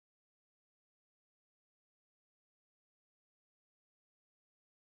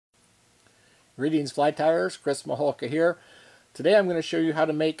Greetings, fly tires. Chris Maholka here. Today I'm going to show you how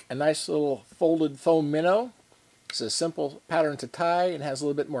to make a nice little folded foam minnow. It's a simple pattern to tie and has a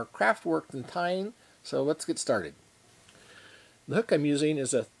little bit more craft work than tying. So let's get started. The hook I'm using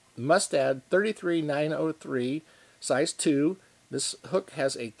is a Mustad 33903 size 2. This hook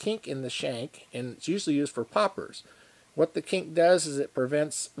has a kink in the shank and it's usually used for poppers. What the kink does is it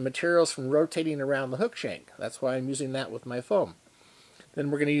prevents materials from rotating around the hook shank. That's why I'm using that with my foam. Then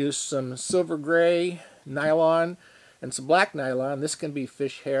we're going to use some silver gray nylon and some black nylon. This can be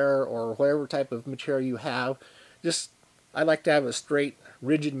fish hair or whatever type of material you have. I like to have a straight,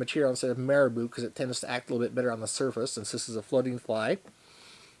 rigid material instead of marabou because it tends to act a little bit better on the surface since this is a floating fly.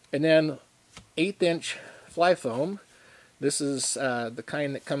 And then 1/8 inch fly foam. This is the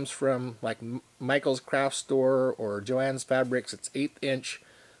kind that comes from like Michael's Craft Store or Joann's Fabrics. It's 1/8 inch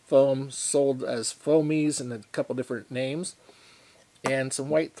foam sold as foamies and a couple different names. And some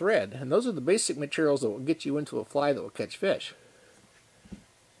white thread. And those are the basic materials that will get you into a fly that will catch fish.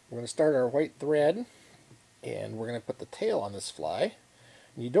 We're going to start our white thread and we're going to put the tail on this fly.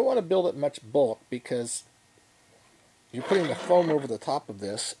 And you don't want to build it much bulk because you're putting the foam over the top of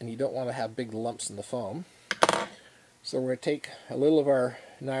this and you don't want to have big lumps in the foam. So we're going to take a little of our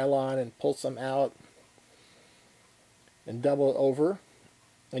nylon and pull some out and double it over.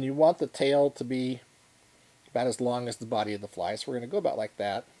 And you want the tail to be about as long as the body of the fly. So we're going to go about like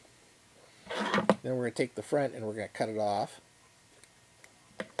that. Then we're going to take the front and we're going to cut it off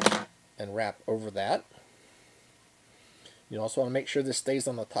and wrap over that. You also want to make sure this stays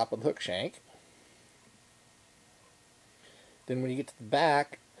on the top of the hook shank. Then when you get to the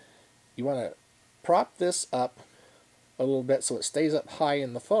back, you want to prop this up a little bit so it stays up high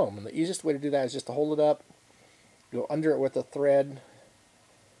in the foam. And the easiest way to do that is just to hold it up, go under it with a thread,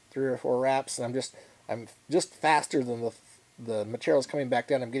 3 or 4 wraps, and I'm just faster than the material's coming back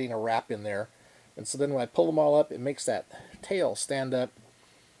down. I'm getting a wrap in there. And so then when I pull them all up, it makes that tail stand up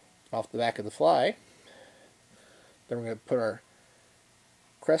off the back of the fly. Then we're going to put our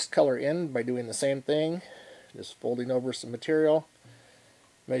crest color in by doing the same thing. Just folding over some material,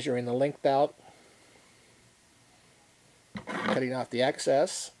 measuring the length out, cutting off the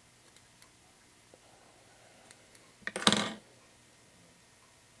excess.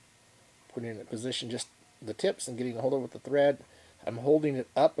 Putting it in position just the tips and getting a hold of it with the thread. I'm holding it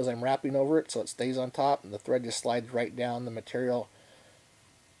up as I'm wrapping over it so it stays on top and the thread just slides right down the material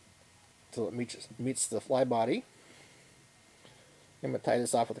until it meets the fly body. I'm going to tie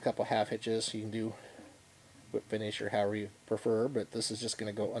this off with a couple half hitches. You can do whip finish or however you prefer, but this is just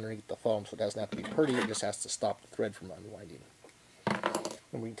going to go underneath the foam so it doesn't have to be pretty, it just has to stop the thread from unwinding.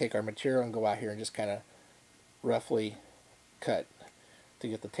 And we can take our material and go out here and just kind of roughly cut to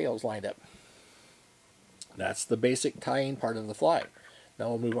get the tails lined up. That's the basic tying part of the fly. Now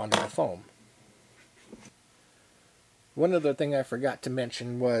we'll move on to the foam. One other thing I forgot to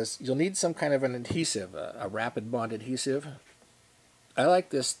mention was you'll need some kind of an adhesive, a rapid bond adhesive. I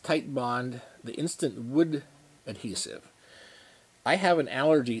like this Tight Bond, the instant wood adhesive. I have an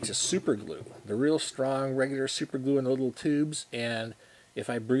allergy to super glue, the real strong regular super glue in the little tubes, and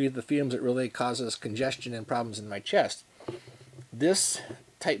if I breathe the fumes it really causes congestion and problems in my chest. This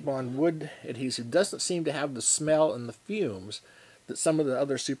Tight Bond wood adhesive doesn't seem to have the smell and the fumes that some of the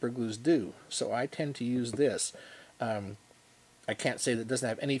other super glues do, so I tend to use this. I can't say that it doesn't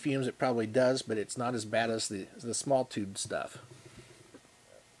have any fumes, it probably does, but it's not as bad as the small tube stuff.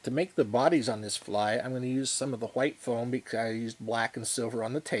 To make the bodies on this fly, I'm going to use some of the white foam because I used black and silver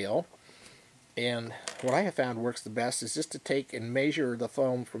on the tail. And what I have found works the best is just to take and measure the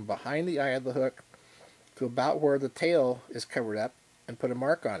foam from behind the eye of the hook to about where the tail is covered up and put a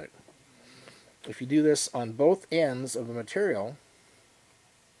mark on it. If you do this on both ends of the material,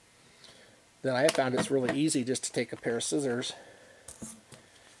 then I have found it's really easy just to take a pair of scissors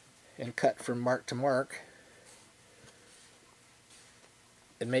and cut from mark to mark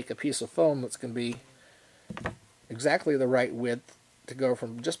and make a piece of foam that's going to be exactly the right width to go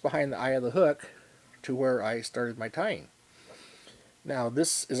from just behind the eye of the hook to where I started my tying. Now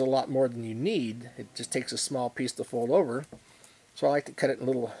this is a lot more than you need. It just takes a small piece to fold over. So I like to cut it in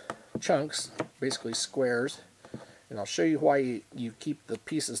little chunks, basically squares. And I'll show you why you keep the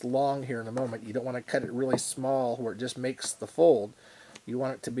pieces long here in a moment. You don't want to cut it really small where it just makes the fold. You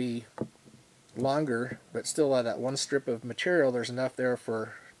want it to be longer, but still out of that one strip of material there's enough there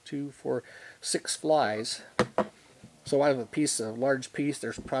for 2, 4, 6 flies. So out of a large piece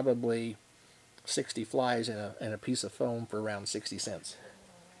there's probably 60 flies in a piece of foam for around 60 cents.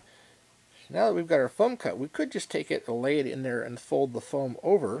 Now that we've got our foam cut, we could just take it and lay it in there and fold the foam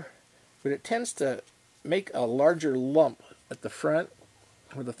over, but it tends to make a larger lump at the front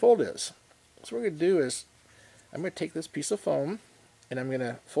where the fold is. So what we're going to do is I'm going to take this piece of foam and I'm going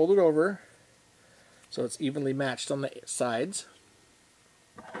to fold it over so it's evenly matched on the sides.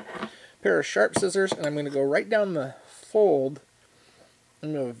 Pair of sharp scissors, and I'm going to go right down the fold.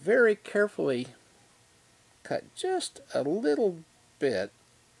 I'm going to very carefully cut just a little bit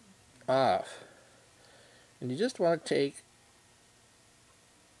off. And you just want to take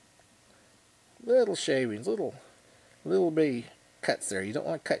little shavings, little bitty cuts there. You don't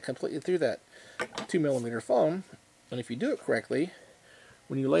want to cut completely through that 2mm foam. And if you do it correctly,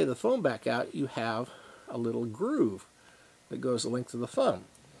 when you lay the foam back out, you have a little groove that goes the length of the foam.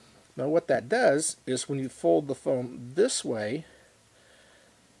 Now what that does is when you fold the foam this way,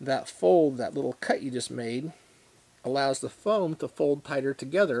 that fold, that little cut you just made, allows the foam to fold tighter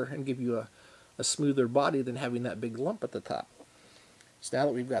together and give you a smoother body than having that big lump at the top. So now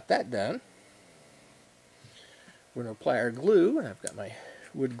that we've got that done, we're going to apply our glue, and I've got my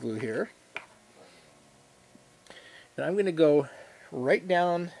wood glue here. And I'm going to go right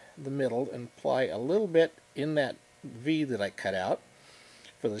down the middle and apply a little bit in that V that I cut out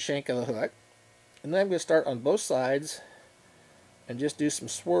for the shank of the hook. And then I'm going to start on both sides and just do some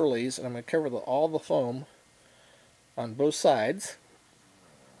swirlies, and I'm going to cover all the foam on both sides.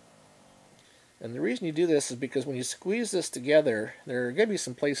 And the reason you do this is because when you squeeze this together, there are going to be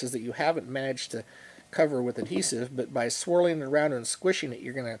some places that you haven't managed to cover with adhesive, but by swirling it around and squishing it,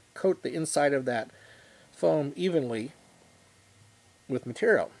 you're going to coat the inside of that foam evenly with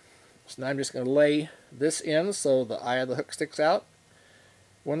material. So now I'm just going to lay this in so the eye of the hook sticks out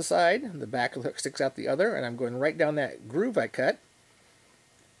one side, the back of the hook sticks out the other, and I'm going right down that groove I cut.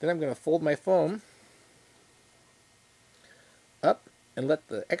 Then I'm going to fold my foam up and let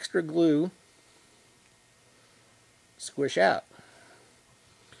the extra glue squish out.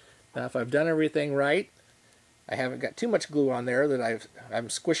 Now if I've done everything right, I haven't got too much glue on there that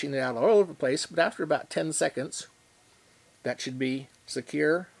I'm squishing it out all over the place, but after about 10 seconds that should be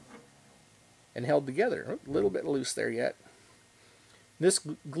secure and held together. A little bit loose there yet. This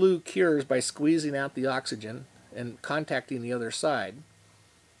glue cures by squeezing out the oxygen and contacting the other side.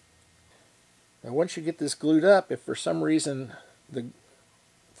 Now once you get this glued up, if for some reason the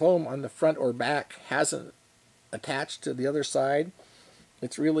foam on the front or back hasn't attached to the other side,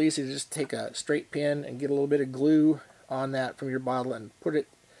 it's real easy to just take a straight pin and get a little bit of glue on that from your bottle and put it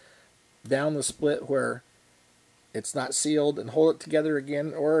down the split where it's not sealed and hold it together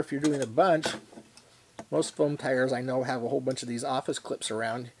again. Or if you're doing a bunch, most foam tires I know have a whole bunch of these office clips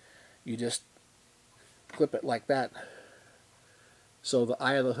around. You just clip it like that so the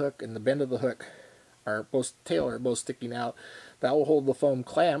eye of the hook and the bend of the hook are both sticking out. That will hold the foam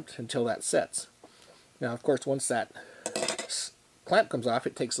clamped until that sets. Now of course once that clamp comes off,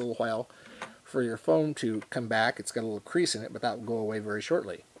 it takes a little while for your foam to come back. It's got a little crease in it, but that will go away very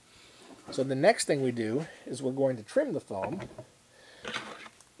shortly. So the next thing we do is we're going to trim the foam.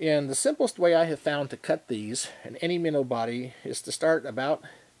 And the simplest way I have found to cut these in any minnow body is to start about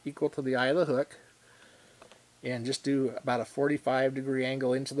equal to the eye of the hook and just do about a 45-degree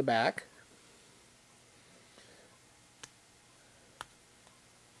angle into the back.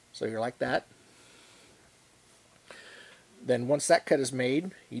 So you're like that. Then once that cut is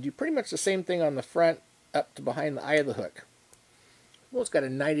made, you do pretty much the same thing on the front up to behind the eye of the hook. Well, it's got a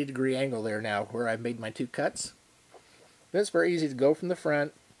 90-degree angle there now where I've made my two cuts. Then it's very easy to go from the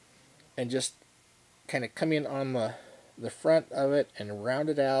front and just kind of come in on the front of it and round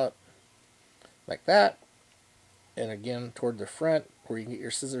it out like that. And again toward the front where you can get your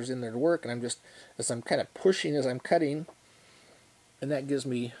scissors in there to work. And as I'm kind of pushing as I'm cutting, and that gives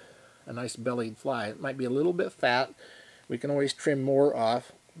me a nice bellied fly. It might be a little bit fat. We can always trim more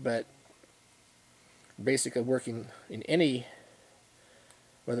off, but basically working in any,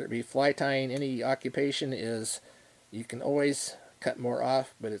 whether it be fly tying, any occupation, is you can always cut more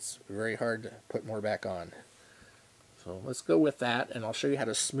off, but it's very hard to put more back on. So let's go with that, and I'll show you how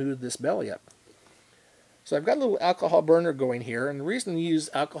to smooth this belly up. So I've got a little alcohol burner going here, and the reason you use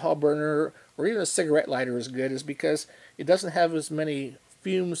alcohol burner or even a cigarette lighter is good is because it doesn't have as many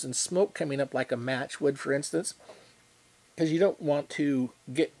fumes and smoke coming up like a match would, for instance, because you don't want to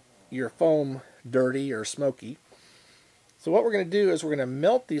get your foam dirty or smoky. So what we're going to do is we're going to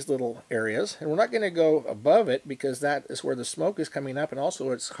melt these little areas, and we're not going to go above it because that is where the smoke is coming up, and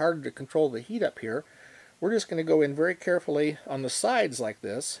also it's hard to control the heat up here. We're just going to go in very carefully on the sides like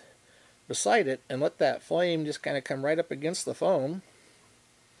this, beside it, and let that flame just kind of come right up against the foam.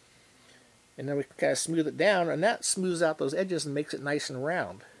 And then we can kind of smooth it down, and that smooths out those edges and makes it nice and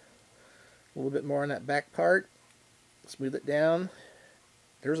round. A little bit more on that back part. Smooth it down.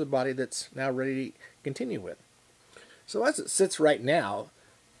 There's a body that's now ready to continue with. So as it sits right now,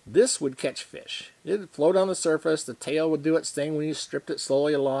 This would catch fish. It would float on the surface, the tail would do its thing when you stripped it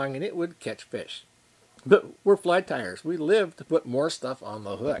slowly along, and it would catch fish. But we're fly tyers. We live to put more stuff on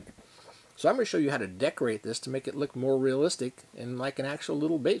the hook. So I'm going to show you how to decorate this to make it look more realistic and like an actual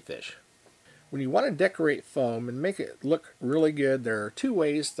little baitfish. When you want to decorate foam and make it look really good, there are two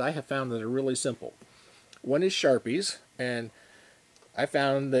ways that I have found that are really simple. One is Sharpies, and I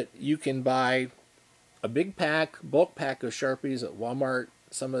found that you can buy a big pack, bulk pack of Sharpies at Walmart,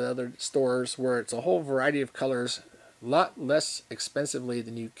 some of the other stores, where it's a whole variety of colors, a lot less expensively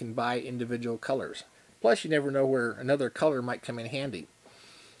than you can buy individual colors. Plus, you never know where another color might come in handy.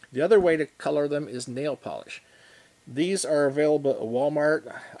 The other way to color them is nail polish. These are available at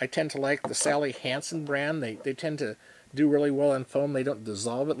Walmart. I tend to like the Sally Hansen brand. They tend to do really well in foam. They don't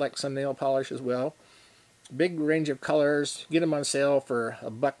dissolve it like some nail polish as well. Big range of colors. Get them on sale for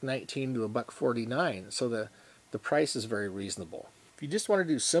 $1.19 to $1.49, so the price is very reasonable. If you just want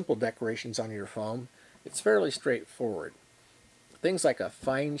to do simple decorations on your foam, it's fairly straightforward. Things like a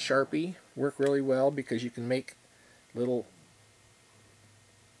fine Sharpie work really well because you can make little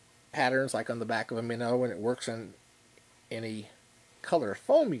patterns like on the back of a minnow, and it works on any color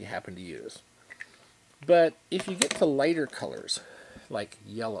foam you happen to use. But if you get to lighter colors, like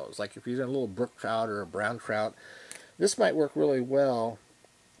yellows, like if you're using a little brook trout or a brown trout, this might work really well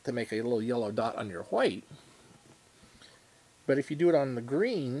to make a little yellow dot on your white. But if you do it on the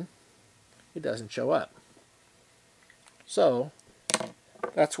green, it doesn't show up. So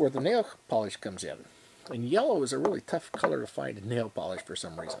that's where the nail polish comes in. And yellow is a really tough color to find in nail polish for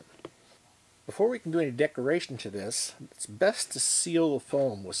some reason. Before we can do any decoration to this, it's best to seal the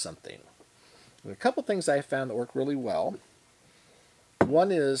foam with something. And a couple things I found that work really well.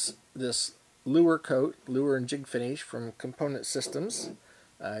 One is this lure coat, lure and jig finish from Component Systems.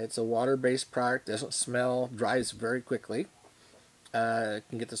 It's a water-based product, doesn't smell, dries very quickly. You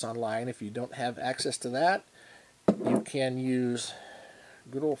can get this online. If you don't have access to that, you can use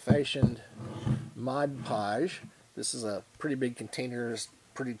good old-fashioned Mod Podge. This is a pretty big container, it's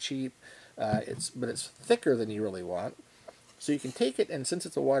pretty cheap, but it's thicker than you really want. So you can take it, and since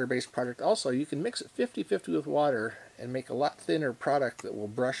it's a water-based product also, you can mix it 50-50 with water and make a lot thinner product that will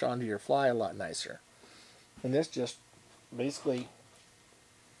brush onto your fly a lot nicer. And this just basically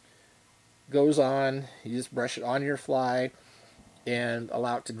goes on, you just brush it on your fly and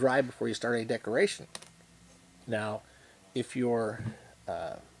allow it to dry before you start any decoration. Now, if you're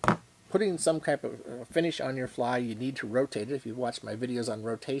putting some type of finish on your fly, you need to rotate it. If you've watched my videos on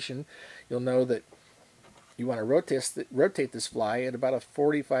rotation, you'll know that you want to rotate this fly at about a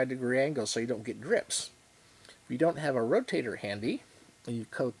 45-degree angle so you don't get drips. If you don't have a rotator handy and you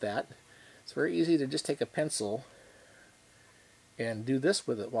coat that, it's very easy to just take a pencil and do this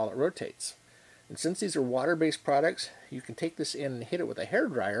with it while it rotates. And since these are water-based products, you can take this in and hit it with a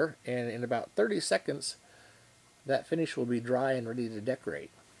hairdryer, and in about 30 seconds that finish will be dry and ready to decorate.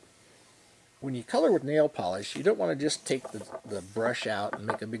 When you color with nail polish, you don't want to just take the brush out and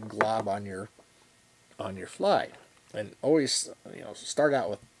make a big glob on your fly. And always, start out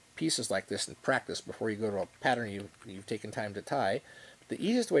with pieces like this and practice before you go to a pattern you've taken time to tie. But the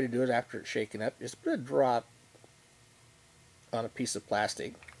easiest way to do it after it's shaken up is to put a drop on a piece of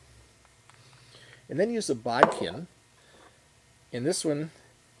plastic, and then use a bodkin. And this one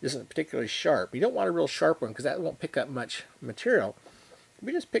isn't particularly sharp. You don't want a real sharp one because that won't pick up much material.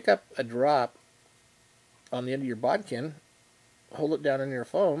 You just pick up a drop on the end of your bodkin, hold it down in your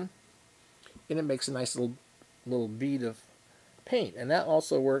foam, and it makes a nice little bead of paint. And that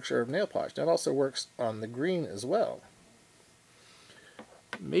also works, or nail polish. That also works on the green as well.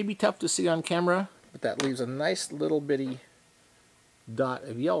 Maybe tough to see on camera, but that leaves a nice little bitty dot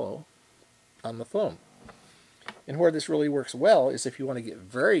of yellow on the foam. And where this really works well is if you want to get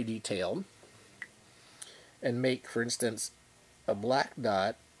very detailed and make, for instance, a black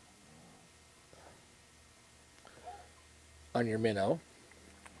dot on your minnow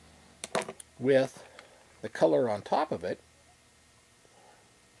with the color on top of it.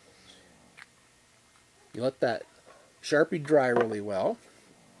 You let that Sharpie dry really well,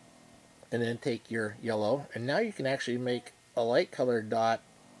 and then take your yellow, and now you can actually make a light colored dot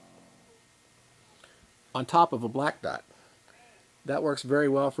on top of a black dot. That works very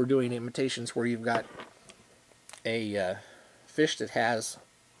well for doing imitations where you've got a fish that has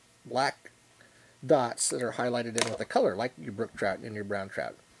black dots that are highlighted in with a color, like your brook trout and your brown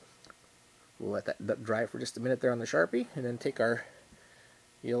trout. We'll let that dry for just a minute there on the Sharpie, and then take our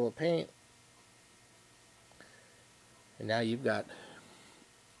yellow paint, and now you've got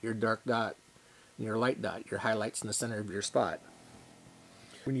your dark dot and your light dot, your highlights in the center of your spot.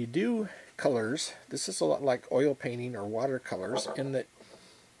 When you do colors, this is a lot like oil painting or watercolors in that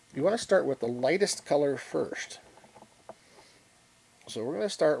You want to start with the lightest color first. So we're going to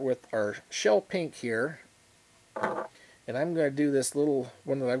start with our shell pink here, and I'm going to do this little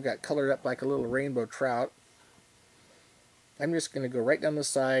one that I've got colored up like a little rainbow trout. I'm just going to go right down the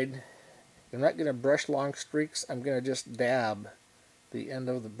side. I'm not going to brush long streaks. I'm going to just dab the end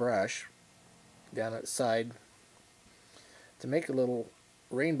of the brush down its side to make a little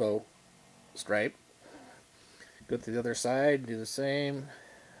rainbow stripe. Go to the other side, do the same.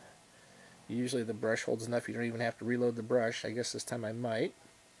 Usually the brush holds enough you don't even have to reload the brush. I guess this time I might.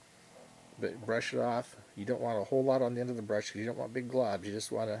 But brush it off. You don't want a whole lot on the end of the brush because you don't want big globs. You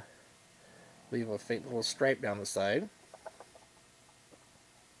just want to leave a faint little stripe down the side.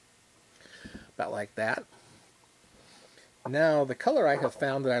 About like that. Now the color I have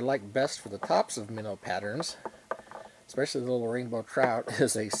found that I like best for the tops of minnow patterns, especially the little rainbow trout,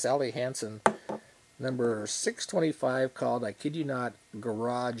 is a Sally Hansen number 625 called, I kid you not,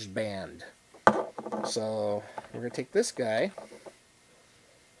 Garage Band. So we're going to take this guy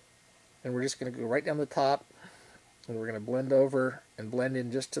and we're just going to go right down the top and we're going to blend over and blend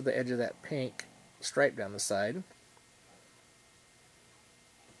in just to the edge of that pink stripe down the side.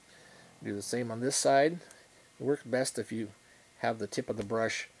 Do the same on this side. It works best if you have the tip of the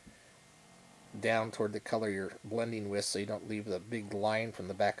brush down toward the color you're blending with so you don't leave the big line from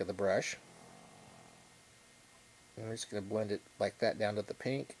the back of the brush. And we're just going to blend it like that down to the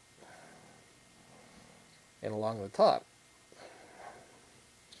pink and along the top.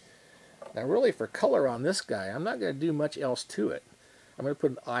 Now really for color on this guy, I'm not going to do much else to it. I'm going to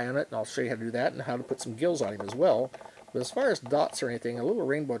put an eye on it and I'll show you how to do that and how to put some gills on him as well. But as far as dots or anything, a little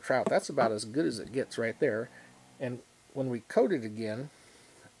rainbow trout, that's about as good as it gets right there. And when we coat it again,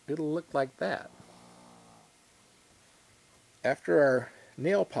 it'll look like that. After our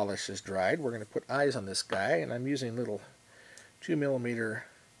nail polish is dried, we're going to put eyes on this guy, and I'm using little 2mm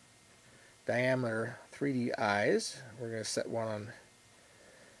diameter 3D eyes. We're going to set one on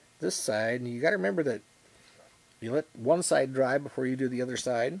this side, and you got to remember that you let one side dry before you do the other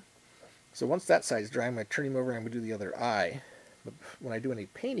side. So once that side's dry, I'm going to turn him over and I'm going to do the other eye. But when I do any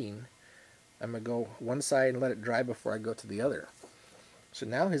painting, I'm going to go one side and let it dry before I go to the other. So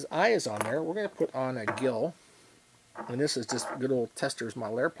now his eye is on there. We're going to put on a gill. And this is just good old Tester's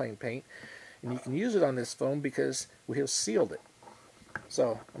model airplane paint. And you can use it on this foam because we have sealed it.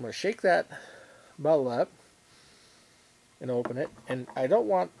 So I'm going to shake that bottle up and open it. And I don't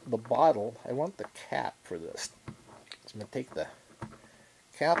want the bottle, I want the cap for this. So I'm going to take the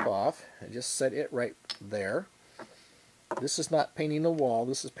cap off and just set it right there. This is not painting a wall,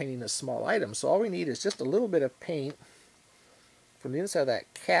 this is painting a small item. So all we need is just a little bit of paint from the inside of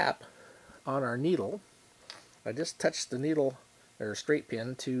that cap on our needle. I just touched the needle or straight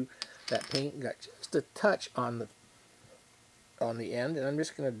pin to that paint, got just a touch on the end, and I'm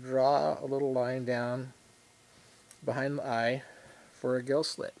just going to draw a little line down behind the eye for a gill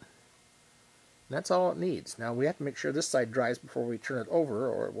slit. And that's all it needs. Now we have to make sure this side dries before we turn it over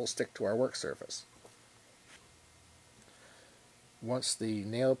or it will stick to our work surface. Once the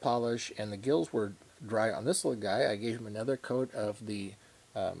nail polish and the gills were dry on this little guy, I gave him another coat of the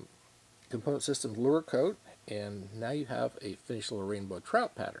Component Systems lure coat, and now you have a finished little rainbow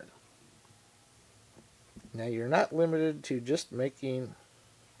trout pattern. Now you're not limited to just making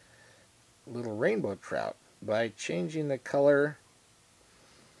little rainbow trout. By changing the color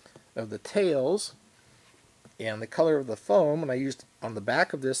of the tails and the color of the foam, and I used on the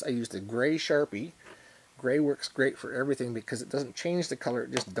back of this I used a gray Sharpie. Gray works great for everything because it doesn't change the color,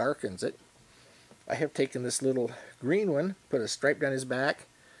 it just darkens it. I have taken this little green one, put a stripe down his back,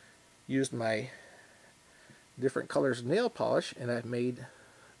 used my different colors of nail polish, and I've made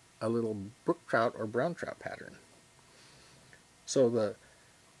a little brook trout or brown trout pattern. So the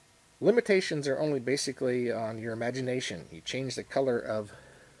limitations are only basically on your imagination. You change the color of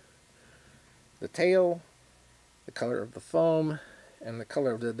the tail, the color of the foam, and the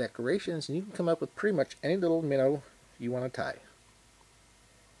color of the decorations, and you can come up with pretty much any little minnow you want to tie.